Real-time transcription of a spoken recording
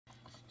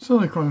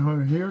Sonic Coin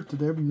Hunter here.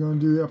 Today we're going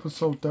to do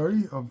episode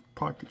 30 of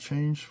Pocket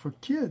Change for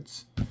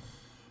Kids.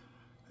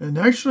 And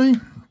actually,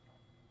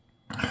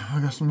 I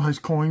got some nice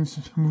coins.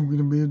 We're going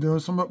to be doing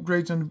some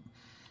upgrades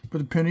for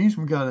the pennies.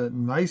 We got a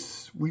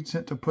nice wheat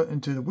cent to put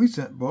into the wheat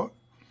cent book.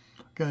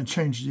 Got to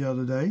change the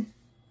other day.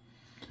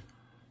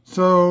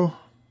 So,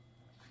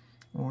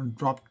 I'm going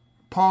to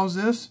pause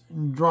this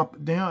and drop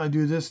it down. I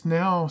do this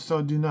now so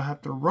I do not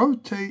have to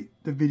rotate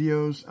the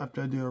videos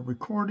after I do a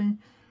recording.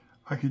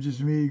 I could just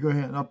immediately go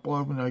ahead and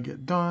upload when I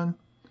get done.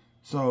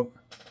 So,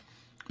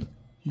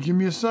 you give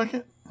me a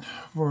second.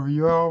 For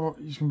you all,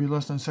 it's going to be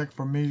less than a second.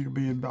 For me, it's going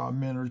to be about a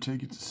minute or two to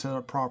get it set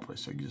up properly.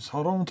 So, you just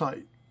hold on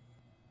tight.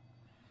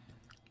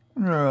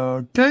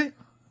 Okay.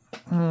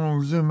 I'm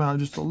going to zoom out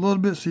just a little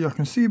bit so y'all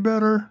can see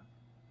better.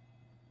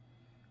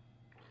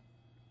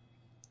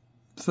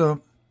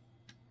 So,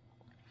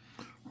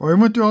 I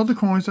went through all the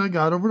coins I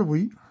got over the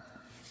week.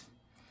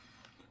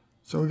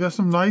 So, we got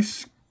some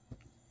nice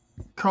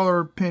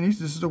color pennies.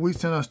 This is the wheat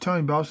cent I was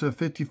telling you about. It's a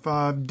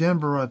 55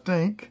 Denver, I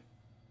think.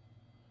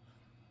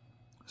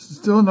 It's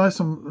still nice,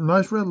 some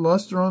nice red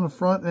luster on the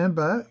front and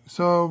back.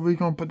 So we're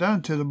gonna put that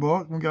into the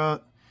book. We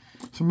got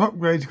some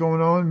upgrades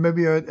going on,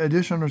 maybe an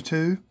addition or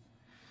two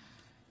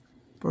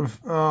for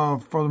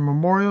the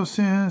memorial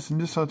cents.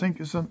 And this, I think,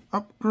 is an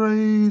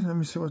upgrade. Let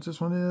me see what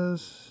this one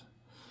is.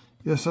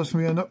 Yes, that's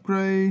gonna be an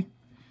upgrade.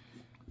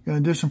 An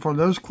addition for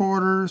those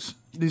quarters.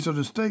 These are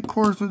the state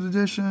quarters with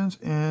additions,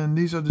 and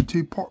these are the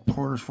 2 park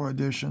quarters for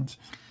additions.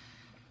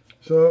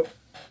 So,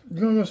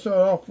 we're going to start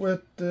off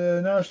with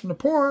the National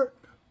Park,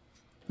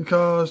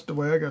 because the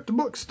way I got the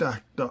book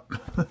stacked up.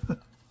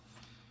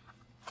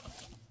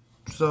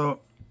 So,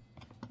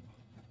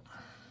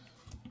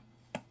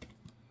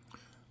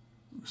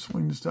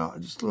 swing this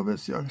out just a little bit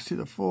so y'all can see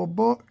the full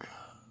book.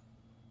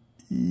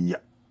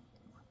 Yep.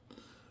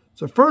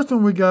 So, first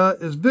one we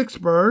got is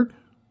Vicksburg.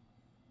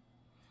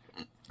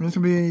 This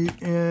will be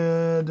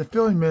in the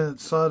Philly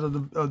Minutes side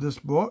of this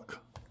book.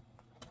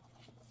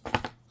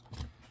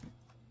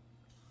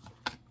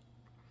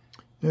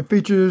 It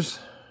features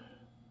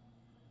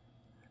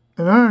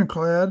an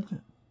ironclad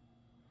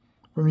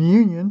from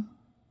Union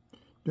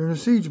during the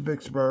siege of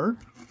Vicksburg.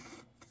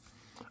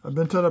 I've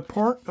been to that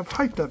park. I've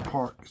hiked that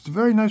park. It's a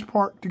very nice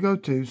park to go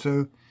to. So,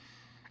 if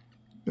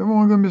you ever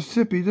want to go to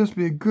Mississippi, this would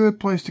be a good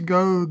place to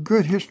go.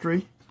 Good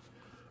history.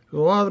 A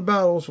lot of the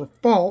battles were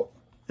fought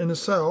in the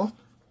South.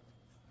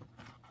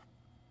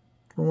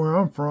 From where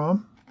I'm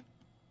from.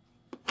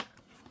 I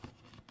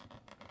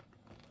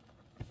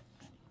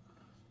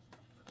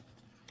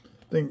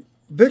think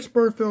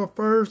Vicksburg fell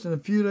first, and a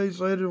few days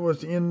later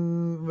was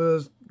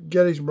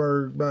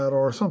Gettysburg battle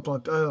or something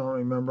like that. I don't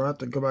remember. I have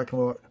to go back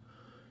and look. I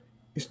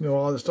used to know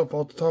all this stuff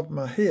off the top of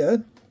my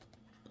head.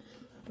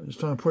 I'm just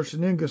trying to push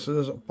it in just so it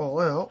doesn't fall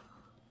out.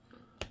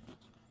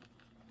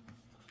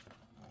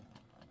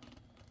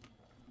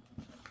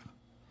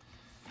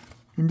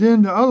 And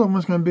then the other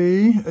one's going to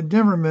be a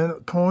Denver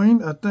Mint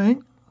coin, I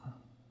think.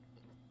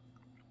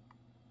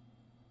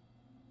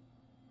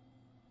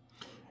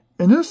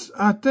 And this,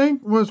 I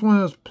think, was one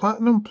of those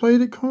platinum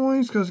plated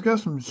coins because it's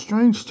got some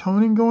strange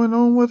toning going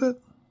on with it.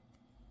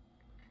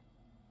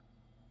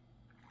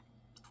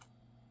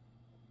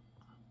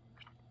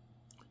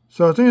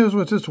 So I think that's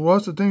what this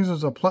was. I think this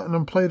was a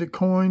platinum plated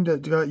coin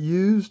that got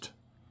used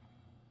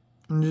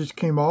and just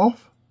came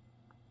off.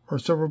 Or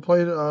silver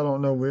plated, I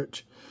don't know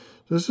which.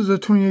 This is a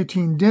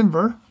 2018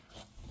 Denver.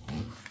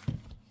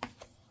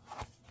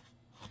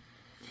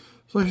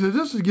 So like I said,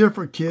 this is geared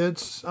for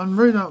kids. I'm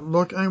really not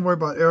looking, I ain't worried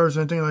about errors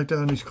or anything like that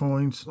on these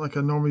coins, like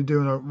I normally do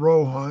in a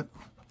roll hunt.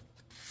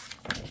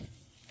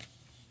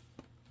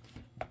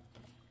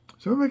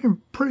 So we're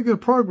making pretty good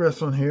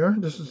progress on here.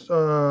 This is,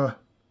 look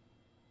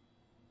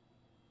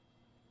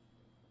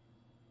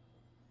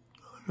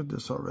at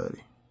this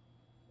already.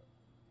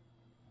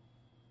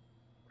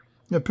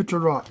 Yeah, picture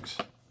rocks.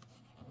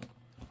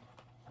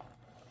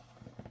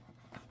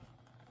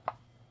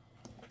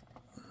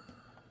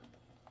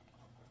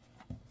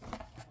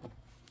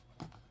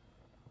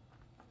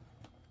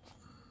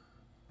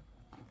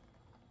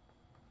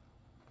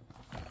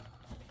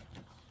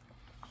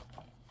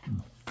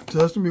 So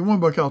that's going to be one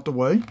buck out the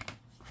way.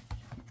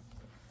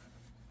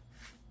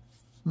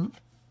 Go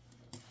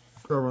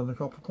around a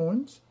couple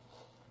coins.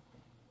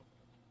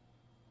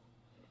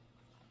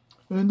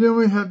 And then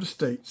we have the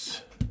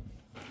states.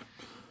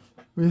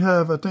 We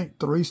have, I think,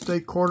 3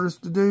 state quarters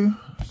to do.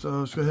 So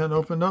let's go ahead and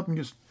open it up and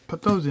just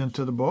put those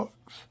into the box.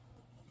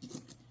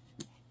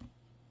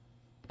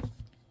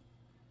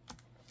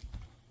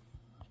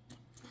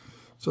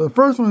 So the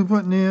first one we're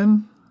putting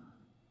in,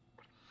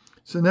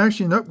 it's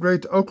actually an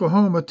upgrade to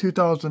Oklahoma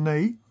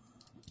 2008.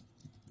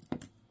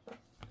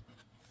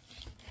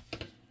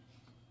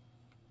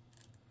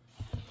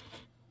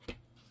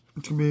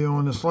 Which will be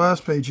on this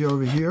last page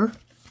over here.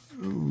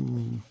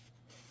 Ooh.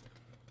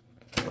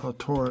 I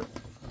tore it.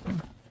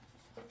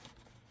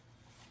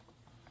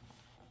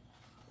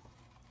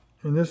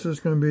 And this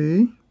is going to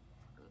be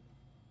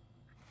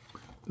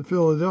the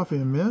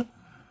Philadelphia Mint.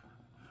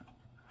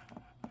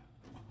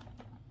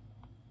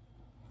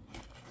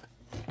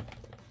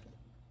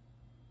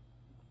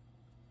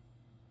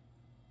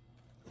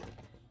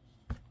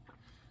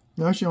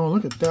 Actually, I want to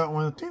look at that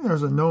one. I think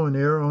there's a known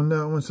error on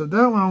that one. So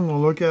that one I'm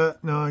going to look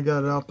at. Now I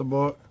got it out the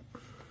book.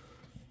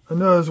 I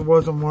know there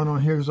wasn't one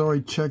on here because I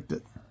already checked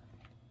it.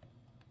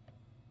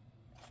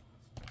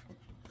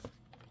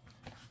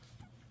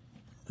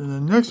 And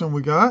the next one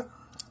we got,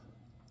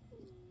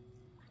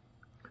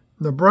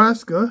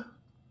 Nebraska.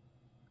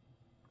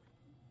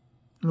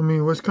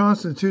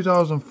 Wisconsin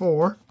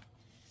 2004.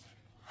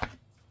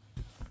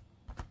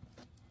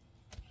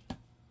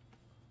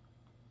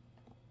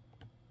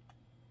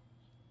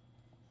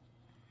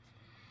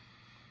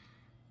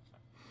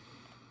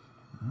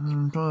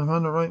 I'm trying to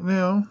find it right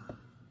now.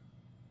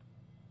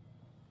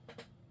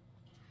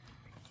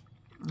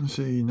 Let's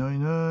see,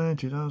 99,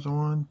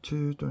 2001,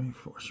 2, 3,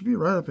 4. Should be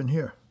right up in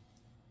here.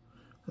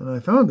 And I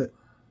found it.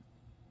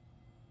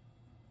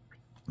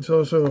 It's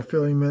also a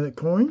Philly Minute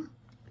coin.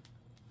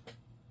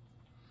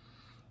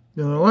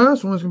 Then the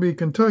last one is going to be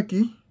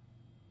Kentucky,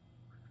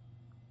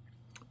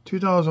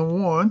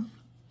 2001.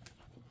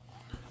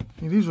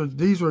 And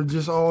these were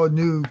just all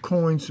new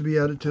coins to be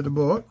added to the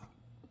book.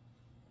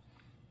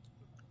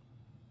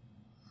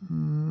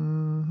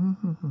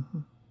 And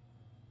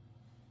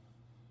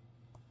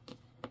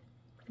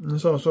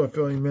it's also a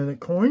Philly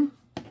Minute coin.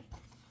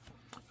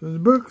 So the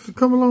books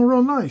come along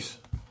real nice.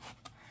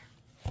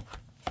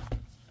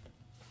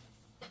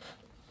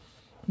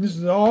 This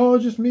is all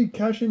just me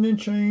cashing in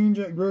change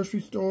at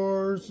grocery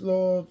stores,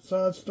 little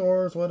side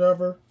stores,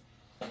 whatever.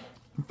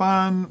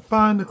 Find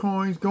the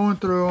coins, going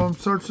through them,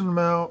 searching them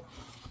out.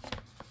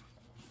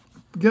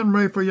 Getting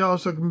ready for y'all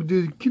so I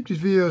can keep these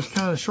videos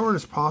kind of short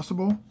as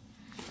possible.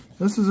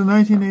 This is a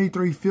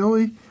 1983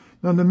 Philly.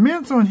 Now the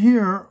mints on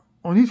here,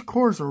 on these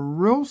cores, are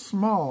real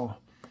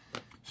small.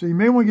 So you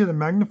may want to get a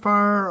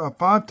magnifier, a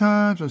 5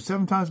 times or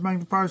 7 times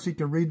magnifier so you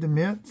can read the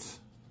mints.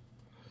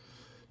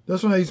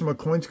 That's when I use my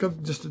coin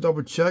scope just to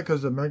double check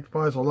because the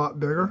magnifier is a lot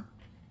bigger.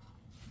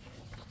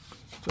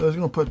 So I was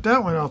going to put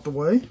that one out the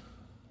way.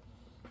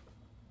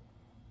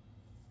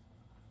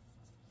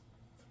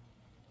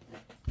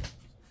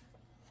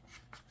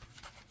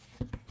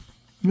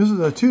 This is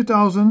a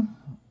 2000.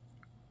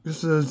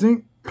 This is a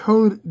zinc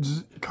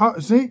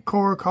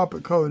core copper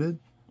coated.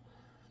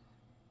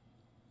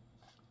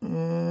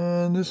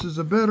 And this is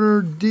a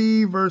better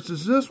D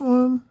versus this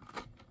one.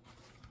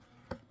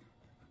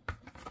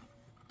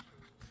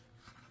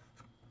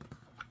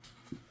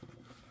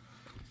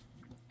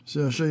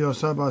 So I'll show you all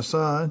side by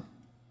side.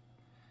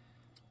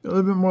 A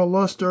little bit more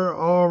luster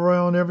all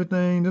around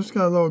everything. This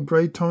got a little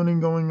gray toning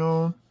going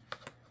on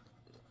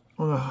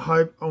the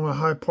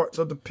high parts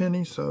of the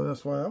penny, so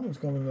that's why that one's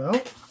coming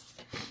out.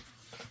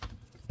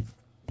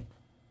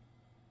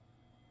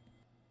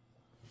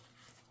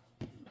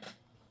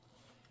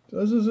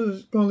 So this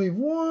is going to leave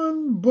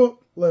one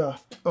book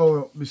left.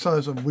 Oh,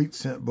 besides a wheat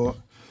cent book.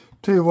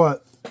 Tell you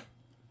what,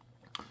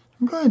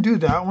 I'm going to do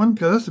that one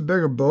because that's a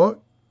bigger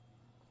book.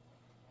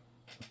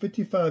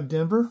 55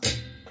 Denver.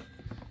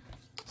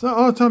 So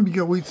all the time you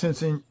get wheat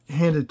cents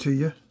handed to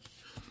you,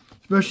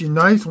 especially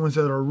nice ones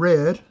that are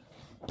red.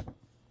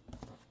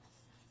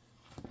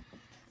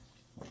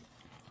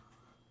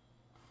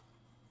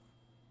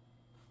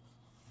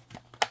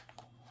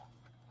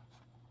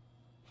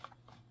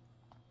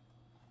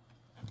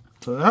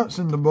 So that's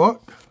in the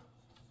book.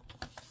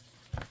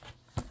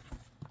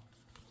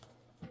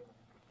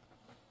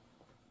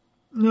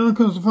 Now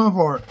comes the fun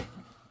part.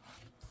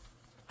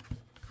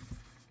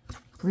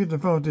 Forget the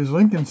fun with these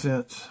Lincoln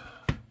cents.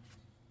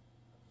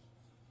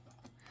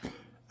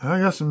 I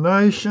got some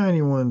nice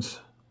shiny ones.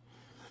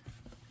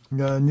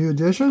 Got a new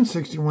edition,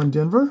 61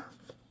 Denver.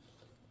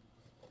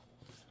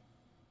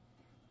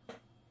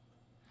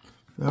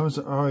 That was,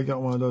 I already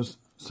got one of those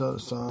set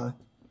aside.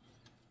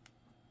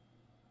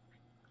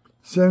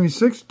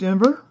 76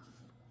 Denver.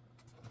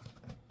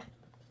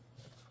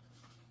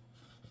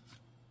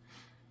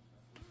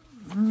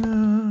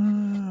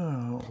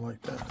 No, I don't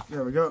like that.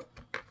 There we go.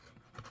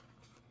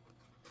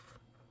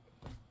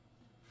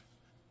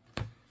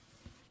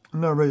 I'm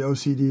not really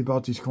OCD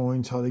about these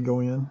coins, how they go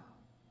in.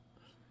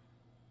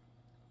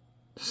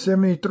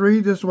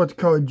 73, this is what they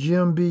call a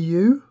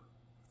GMBU.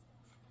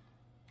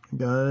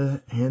 Got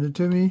it handed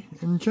to me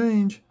in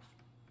change.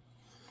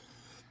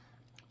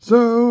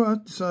 So I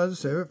decided to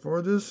save it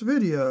for this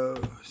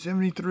video.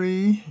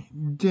 73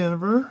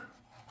 Denver.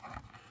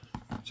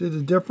 See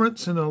the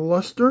difference in the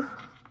luster?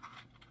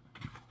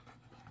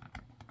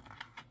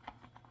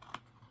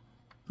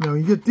 Now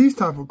you get these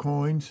type of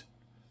coins.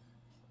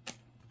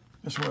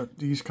 That's what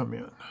these come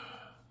in.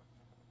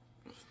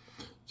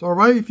 It's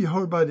alright if you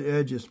hold by the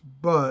edges,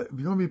 but if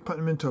you're going to be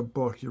putting them into a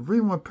book, you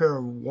really want a pair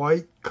of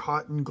white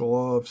cotton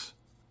gloves.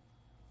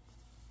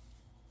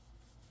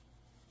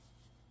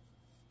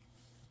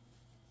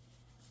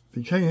 If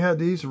you can't have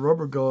these,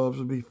 rubber gloves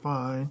will be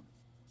fine.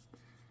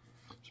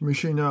 So make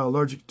sure you're not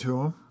allergic to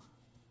them.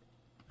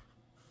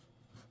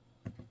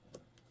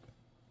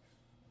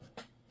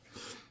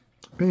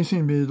 Penny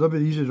seems to be a little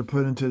bit easier to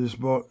put into this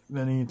book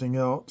than anything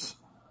else.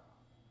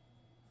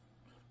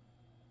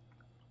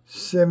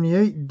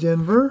 78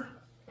 Denver.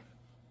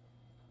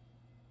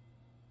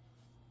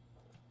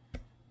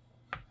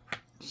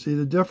 See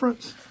the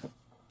difference?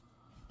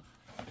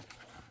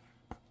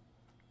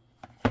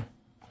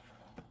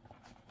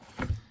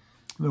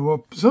 Now,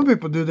 what some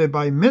people do, they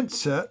buy mint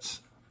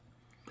sets.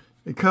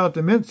 They cut out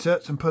the mint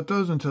sets and put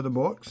those into the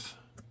books.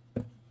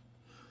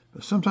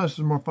 But sometimes it's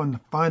more fun to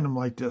find them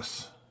like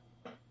this.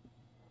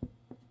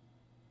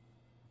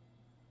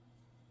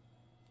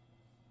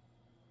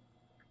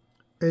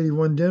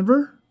 '81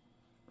 Denver.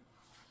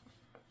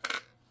 A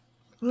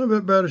little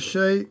bit better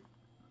shape.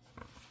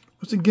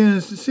 Once again,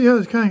 see how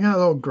it's kind of got a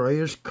little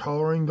grayish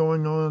coloring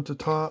going on at the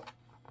top,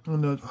 on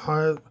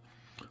the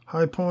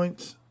high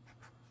points.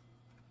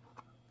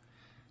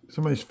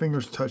 Somebody's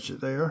fingers touch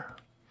it there.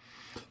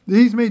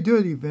 These may do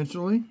it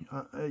eventually.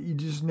 You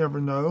just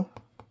never know.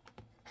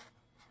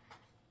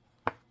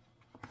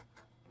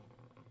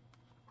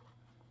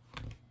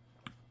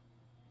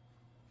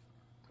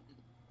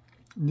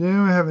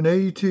 Then we have an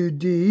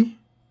 82D,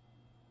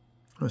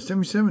 or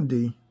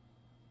 77D.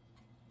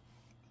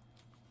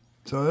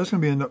 So that's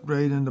going to be an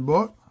upgrade in the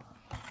book.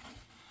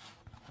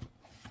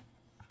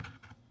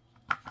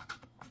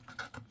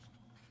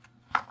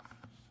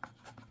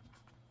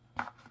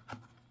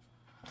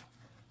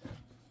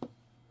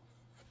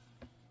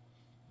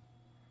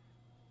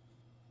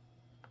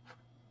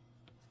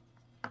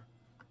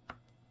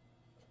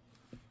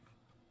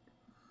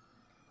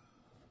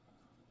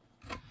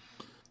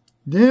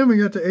 Then we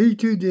got the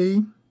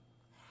 82D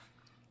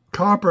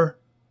copper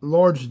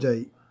large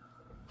date.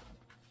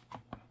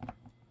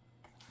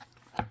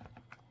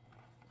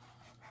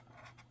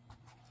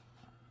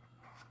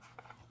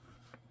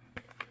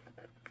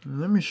 And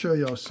let me show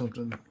y'all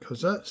something,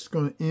 because that's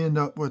going to end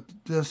up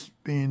with this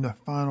being the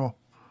final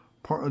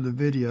part of the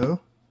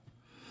video.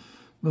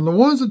 Now the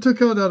ones that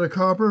took out of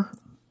copper,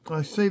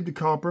 I saved the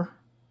copper.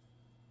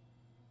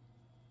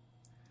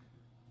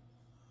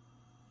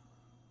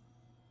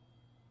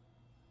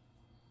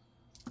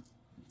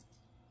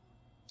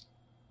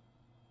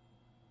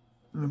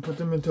 And put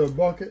them into a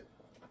bucket.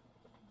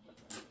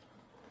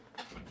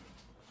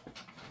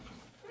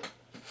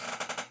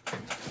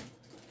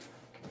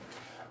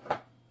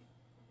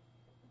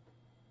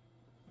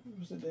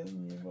 Was it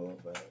in the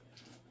envelope bag?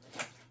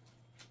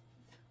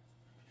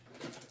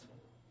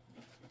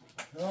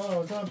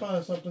 Oh, I'm trying to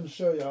find something to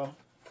show y'all.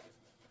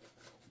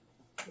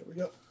 There we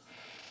go.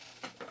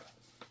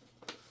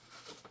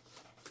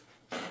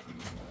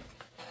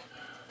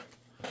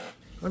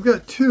 I've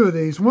got two of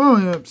these. One I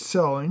ended up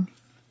selling.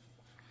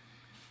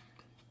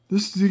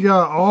 This is, you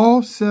got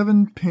all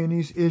 7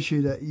 pennies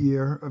issued that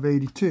year of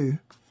 82.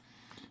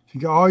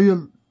 You got all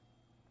your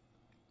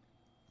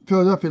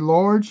Philadelphia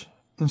large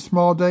and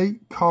small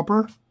date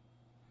copper,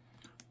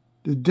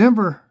 the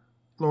Denver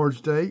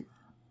large date,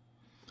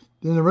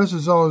 then the rest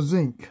is all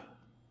zinc.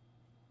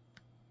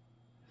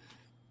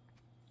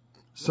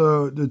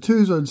 So the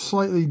twos are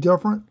slightly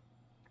different.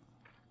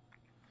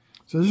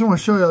 So I just want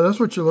to show you that's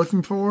what you're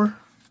looking for.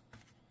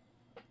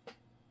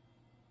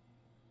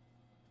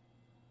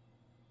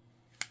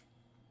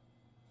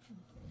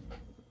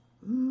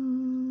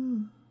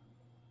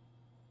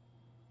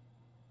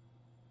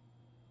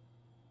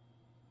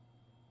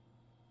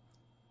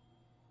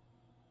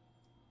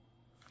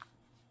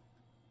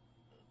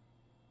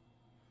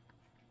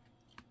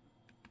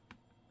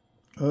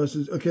 This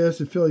is okay. That's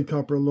the Philly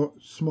copper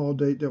small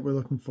date that we're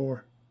looking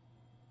for.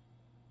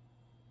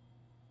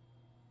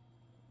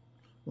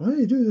 Why do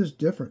you do this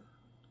different?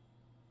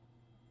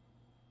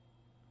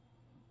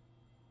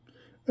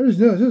 I just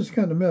noticed this is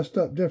kind of messed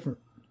up different.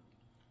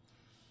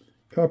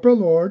 Copper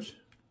large,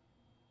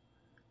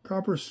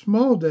 copper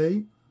small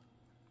date,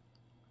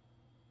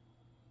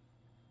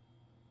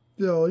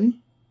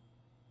 Philly,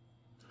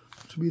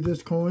 which will be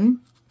this coin.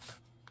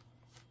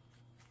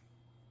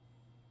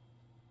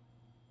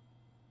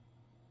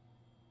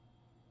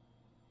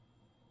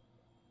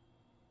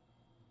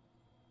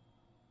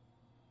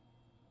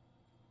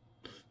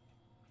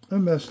 I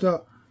messed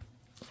up.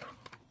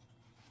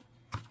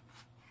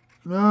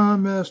 I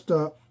messed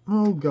up.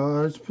 Oh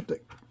God, I just put the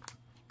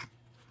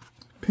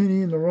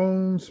penny in the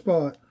wrong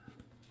spot.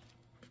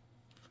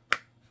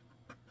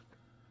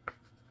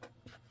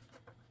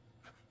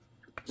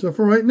 So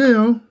for right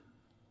now,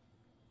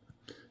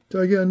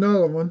 till I get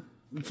another one,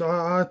 so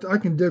I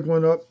can dig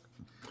one up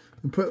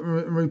and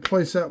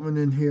replace that one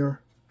in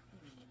here.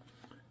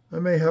 I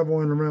may have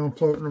one around,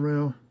 floating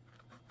around.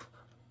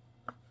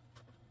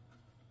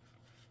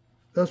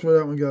 That's where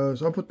that one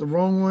goes. I put the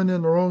wrong one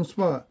in the wrong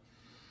spot.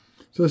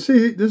 So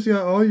see, this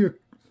got all your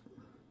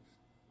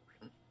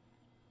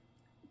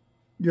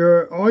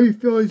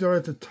Phillies are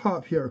at the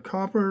top here.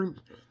 Copper,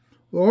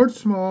 large,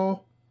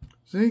 small,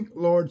 zinc,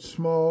 large,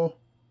 small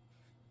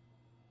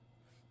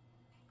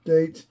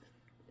dates.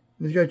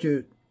 And you got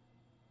your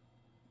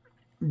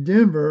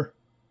Denver,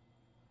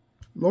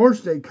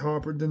 large date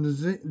copper, then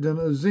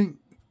a zinc,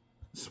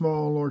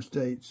 small, large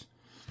dates.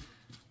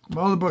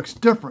 My other book's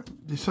different,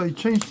 so he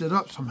changed it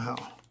up somehow.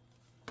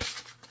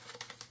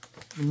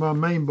 In my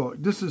main book.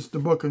 This is the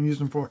book I'm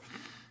using for.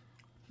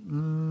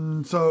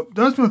 So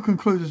that's going to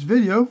conclude this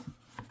video.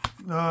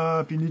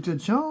 If you're new to the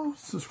channel,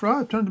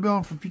 subscribe, turn the bell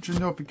on for future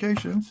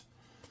notifications.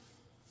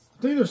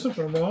 think there's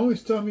something wrong.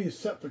 It's telling me it's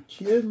set for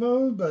kid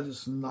mode, but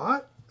it's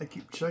not. I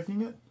keep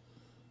checking it.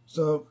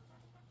 So,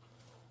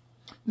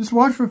 just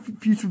watch for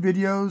future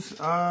videos.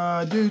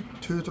 I do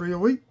 2 or 3 a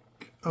week,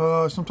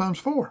 sometimes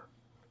 4.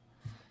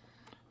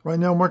 Right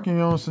now I'm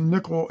working on some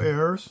nickel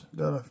errors,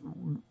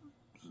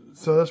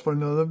 so that's for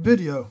another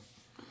video.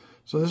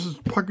 So this is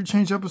Pocket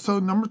Change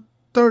episode number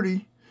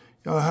 30.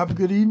 Y'all have a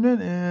good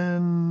evening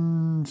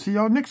and see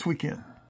y'all next weekend.